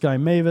developer, Sky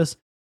Mavis,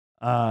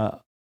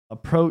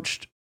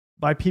 approached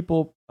by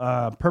people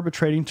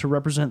perpetrating to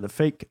represent a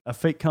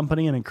fake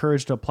company and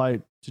encouraged to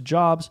apply to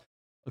jobs,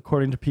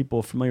 according to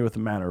people familiar with the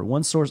matter.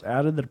 One source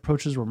added that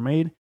approaches were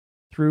made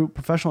through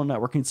professional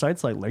networking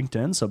sites like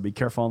LinkedIn, so be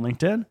careful on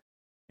LinkedIn.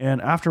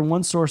 And after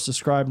one source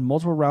described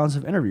multiple rounds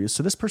of interviews,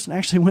 so this person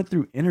actually went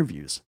through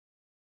interviews.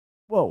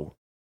 Whoa,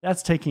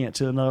 that's taking it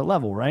to another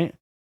level, right?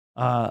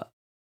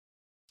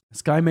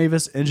 Sky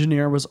Mavis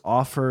engineer was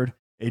offered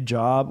a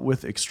job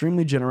with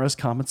extremely generous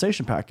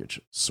compensation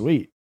package.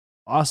 Sweet.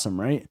 Awesome,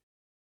 right?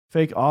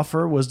 Fake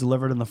offer was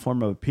delivered in the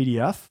form of a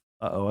PDF.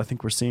 I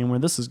think we're seeing where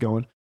this is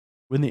going.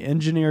 When the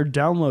engineer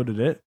downloaded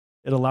it,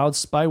 it allowed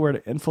spyware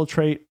to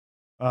infiltrate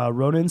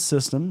Ronin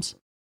systems.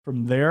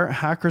 From there,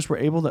 hackers were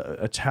able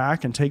to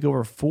attack and take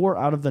over 4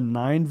 out of the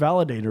 9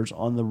 validators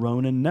on the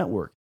Ronin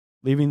network,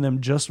 leaving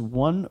them just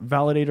 1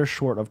 validator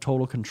short of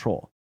total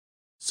control.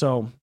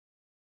 So,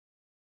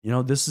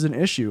 this is an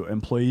issue.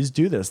 Employees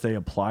do this. They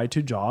apply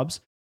to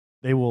jobs.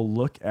 They will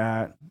look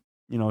at,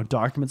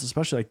 documents,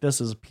 especially like this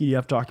is a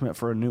PDF document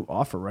for a new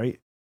offer, right?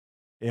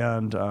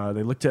 And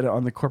they looked at it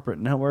on the corporate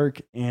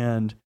network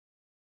and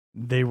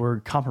they were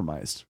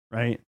compromised,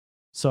 right?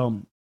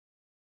 So,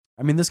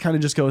 this kind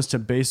of just goes to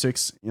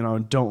basics.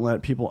 Don't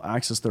let people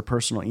access their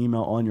personal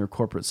email on your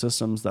corporate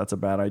systems. That's a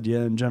bad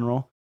idea in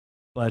general.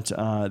 But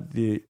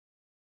the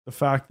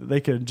fact that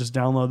they could just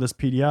download this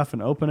PDF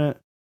and open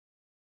it,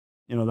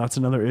 that's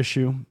another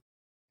issue.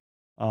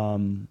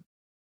 You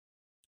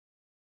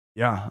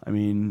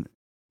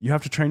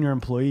have to train your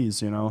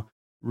employees.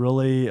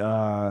 Really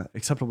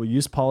acceptable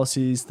use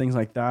policies, things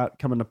like that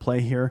come into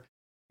play here,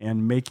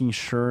 and making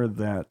sure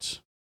that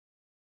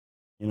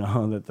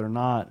that they're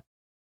not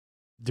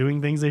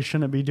doing things they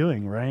shouldn't be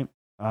doing, right?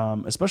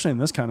 Especially in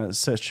this kind of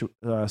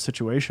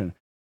situation,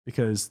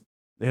 because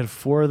they had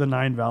 4 of the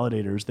 9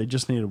 validators. They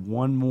just needed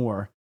 1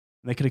 more,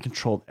 and they could have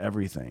controlled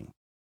everything.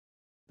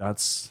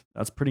 That's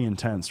pretty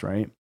intense,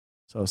 right?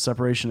 So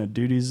separation of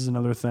duties is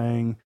another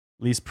thing.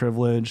 Least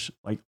privilege,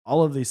 like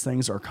all of these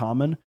things are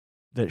common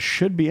that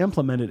should be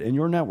implemented in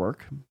your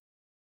network,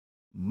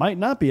 might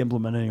not be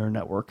implemented in your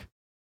network,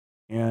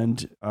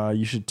 and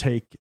you should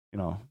take,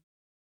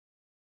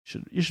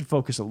 you should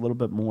focus a little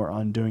bit more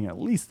on doing at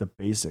least the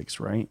basics,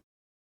 right?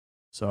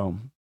 So,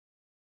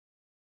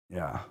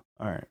 yeah.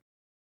 All right.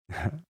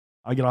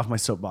 I'll get off my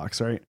soapbox,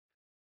 right?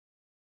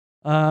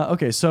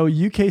 Okay, so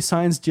UK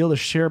signs deal to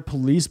share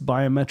police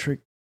biometric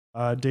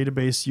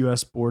database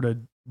US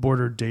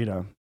border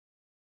data.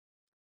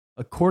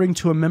 According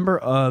to a member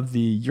of the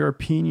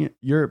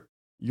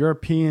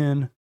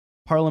European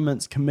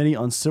Parliament's Committee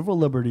on Civil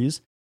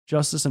Liberties,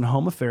 Justice and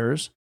Home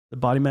Affairs, the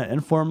body met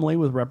informally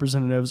with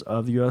representatives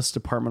of the U.S.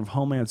 Department of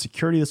Homeland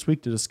Security this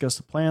week to discuss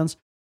the plans.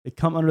 They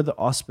come under the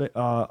auspices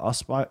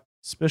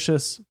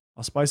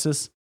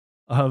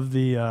of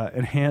the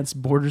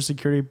Enhanced Border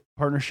Security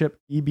Partnership,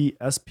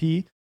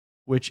 EBSP,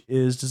 which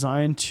is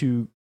designed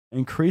to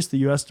increase the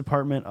U.S.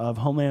 Department of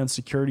Homeland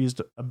Security's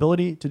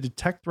ability to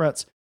detect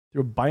threats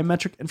through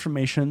biometric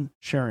information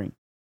sharing.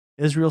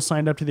 Israel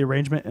signed up to the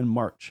arrangement in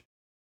March.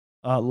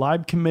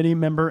 Libe committee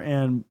member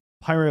and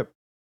Pirate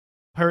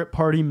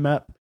Party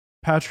MEP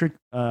Patrick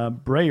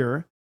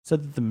Breyer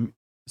said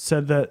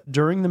that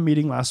during the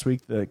meeting last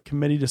week, the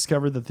committee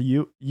discovered that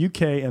the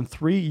UK and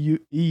 3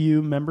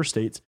 EU member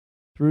states,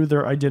 though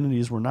their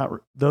identities were not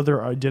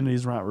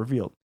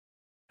revealed,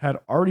 had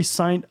already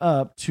signed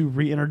up to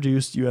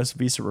reintroduce U.S.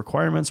 visa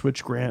requirements,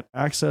 which grant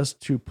access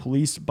to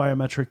police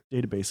biometric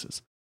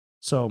databases.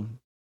 So,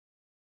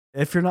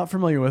 if you're not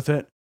familiar with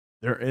it,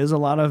 there is a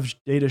lot of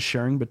data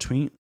sharing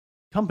between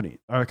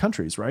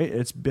countries, right?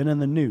 It's been in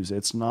the news.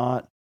 It's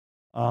not,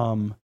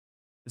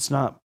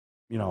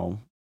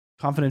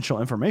 confidential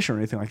information or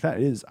anything like that.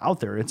 It is out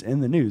there. It's in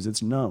the news.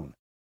 It's known.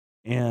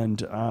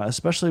 And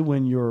especially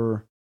when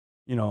you're,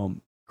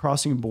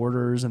 crossing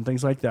borders and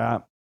things like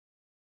that,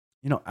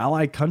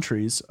 allied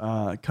countries,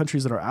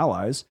 countries that are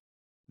allies,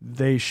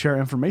 they share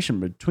information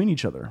between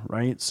each other,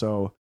 right?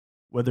 So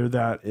whether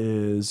that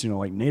is,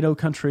 like NATO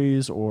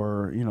countries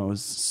or,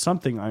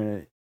 something,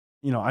 I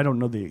don't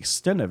know the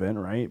extent of it,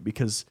 right?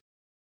 Because,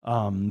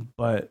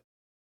 but,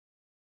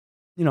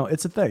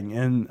 it's a thing.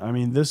 And I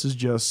mean, this is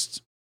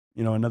just,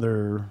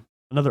 another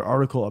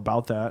article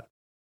about that.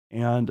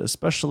 And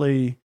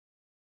especially,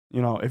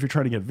 if you're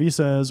trying to get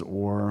visas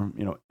or,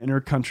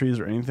 enter countries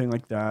or anything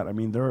like that, I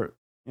mean,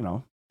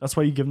 that's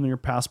why you give them your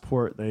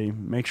passport. They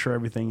make sure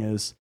everything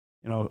is,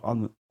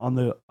 on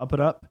the up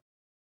and up.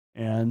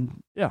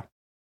 And yeah,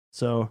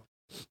 so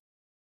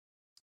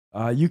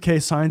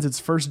UK signs its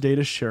first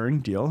data sharing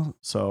deal.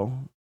 So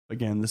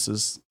again, this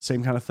is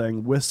same kind of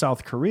thing with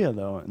South Korea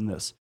though in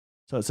this.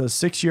 So it says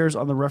 6 years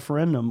on the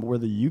referendum where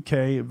the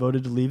UK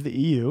voted to leave the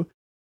EU,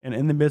 and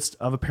in the midst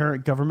of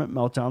apparent government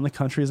meltdown, the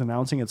country is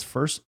announcing its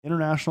first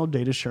international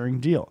data sharing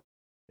deal.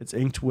 It's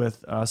inked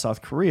with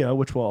South Korea,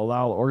 which will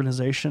allow the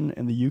organization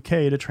in the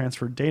UK to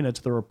transfer data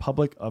to the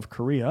Republic of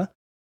Korea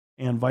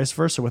and vice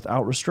versa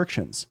without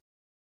restrictions.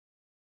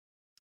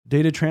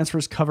 Data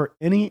transfers cover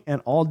any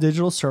and all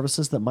digital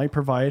services that might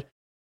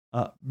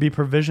be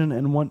provisioned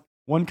in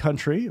one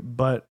country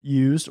but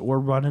used or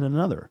run in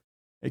another.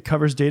 It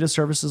covers data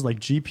services like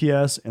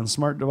GPS and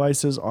smart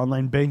devices,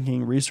 online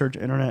banking, research,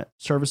 internet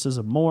services,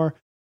 and more.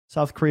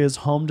 South Korea is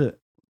home to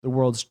the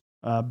world's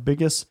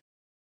biggest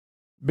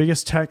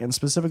tech and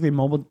specifically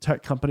mobile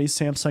tech companies,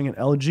 Samsung and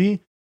LG,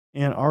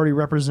 and already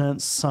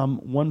represents some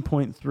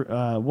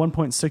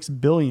 1.6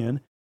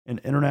 billion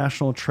in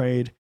international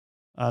trade,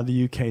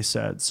 the UK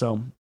said.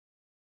 So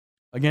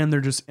again,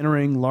 they're just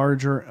entering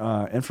larger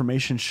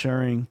information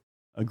sharing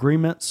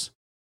agreements.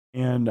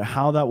 And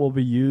how that will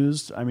be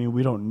used, I mean,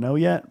 we don't know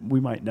yet.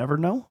 We might never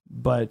know.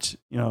 But,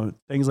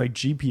 things like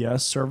GPS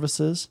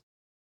services,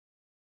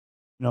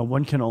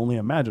 one can only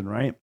imagine,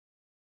 right?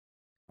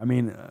 I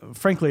mean,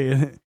 frankly,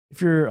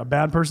 if you're a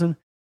bad person,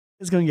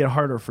 it's going to get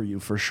harder for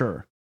you for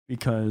sure.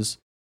 Because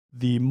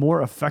the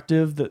more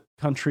effective that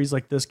countries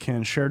like this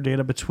can share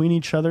data between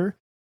each other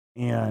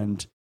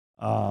and,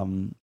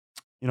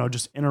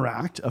 just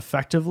interact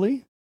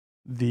effectively,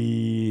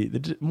 the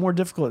more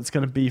difficult it's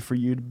going to be for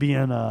you to be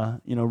in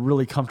a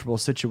really comfortable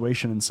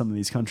situation in some of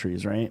these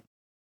countries, right?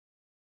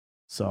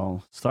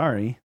 So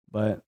sorry,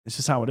 but it's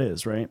just how it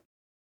is, right?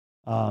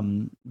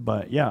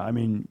 But yeah, I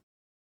mean,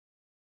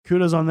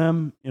 kudos on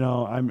them.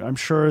 I'm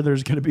sure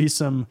there's going to be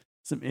some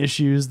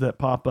issues that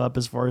pop up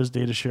as far as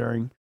data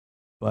sharing,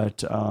 but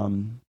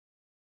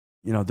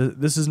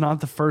this is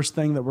not the first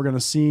thing that we're going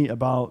to see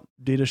about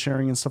data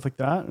sharing and stuff like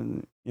that,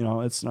 and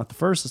it's not the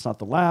first, it's not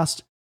the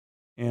last.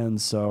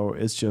 And so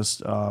it's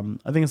just,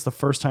 I think it's the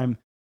first time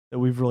that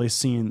we've really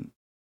seen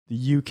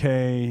the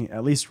UK,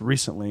 at least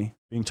recently,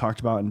 being talked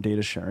about in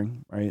data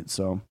sharing, right?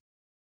 So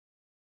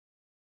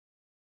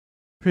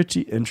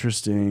pretty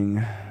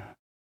interesting.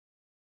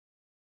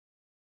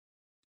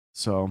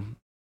 So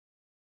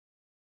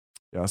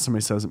yeah,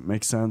 somebody says it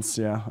makes sense.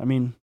 Yeah, I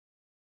mean,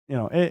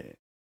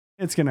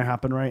 it's going to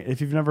happen, right?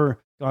 If you've never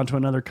gone to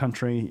another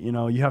country,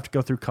 you have to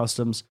go through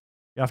customs.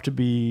 You have to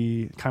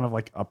be kind of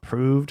like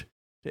approved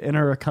to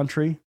enter a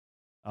country.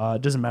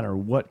 It doesn't matter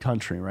what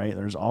country, right?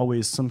 There's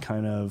always some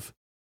kind of,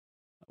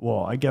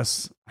 well, I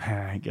guess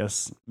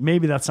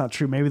maybe that's not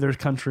true. Maybe there's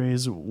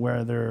countries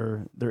where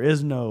there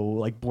is no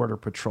like border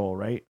patrol,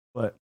 right?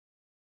 But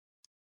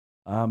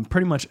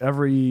pretty much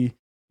every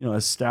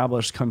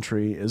established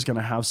country is going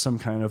to have some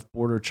kind of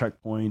border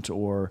checkpoint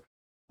or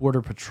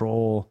border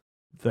patrol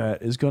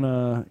that is going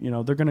to,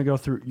 they're going to go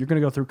through, you're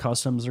going to go through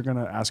customs. They're going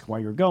to ask why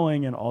you're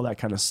going and all that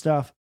kind of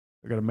stuff.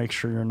 They're going to make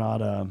sure you're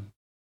not a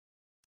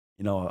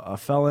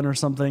felon or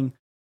something.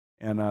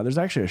 And there's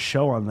actually a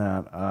show on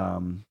that.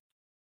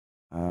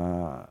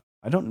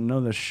 I don't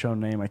know the show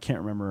name. I can't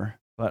remember,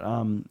 but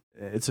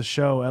it's a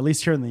show, at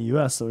least here in the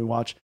US, that we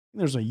watch.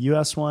 There's a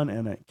US one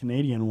and a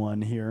Canadian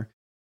one here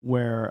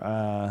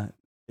where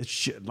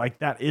it's like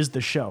that is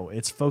the show.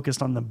 It's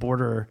focused on the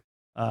border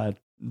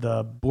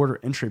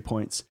entry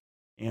points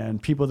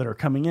and people that are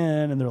coming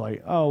in, and they're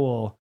like,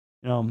 oh,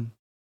 well,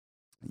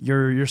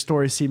 your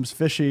story seems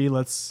fishy.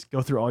 Let's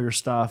go through all your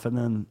stuff. And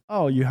then,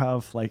 oh, you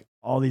have like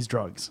all these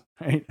drugs,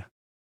 right?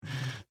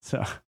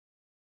 So,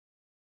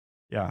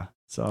 yeah.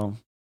 So,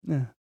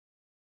 yeah.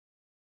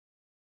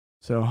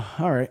 So,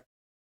 all right.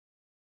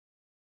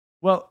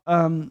 Well,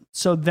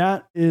 so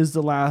that is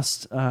the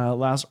last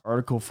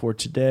article for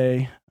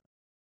today.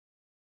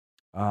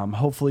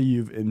 Hopefully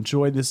you've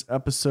enjoyed this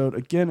episode.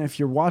 Again, if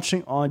you're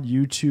watching on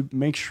YouTube,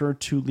 make sure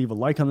to leave a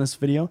like on this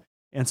video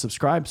and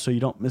subscribe so you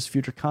don't miss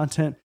future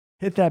content.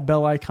 Hit that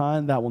bell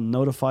icon, that will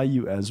notify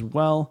you as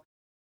well.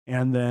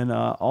 And then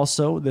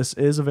also, this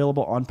is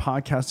available on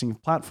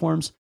podcasting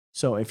platforms.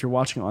 So if you're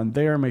watching on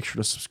there, make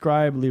sure to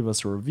subscribe, leave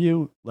us a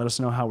review, let us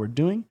know how we're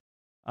doing.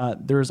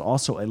 There is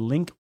also a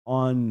link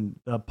on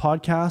the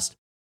podcast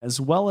as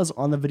well as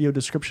on the video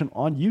description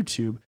on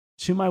YouTube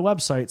to my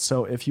website.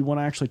 So if you want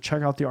to actually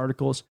check out the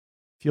articles,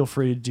 feel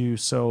free to do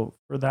so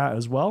for that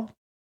as well.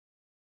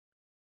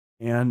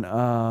 And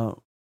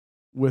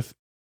with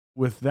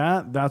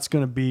that, that's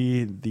going to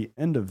be the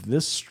end of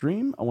this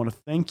stream. I want to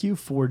thank you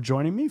for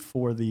joining me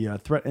for the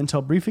Threat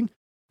Intel Briefing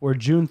for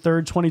June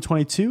 3rd,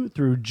 2022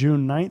 through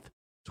June 9th,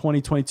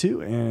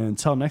 2022. And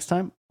until next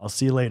time, I'll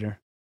see you later.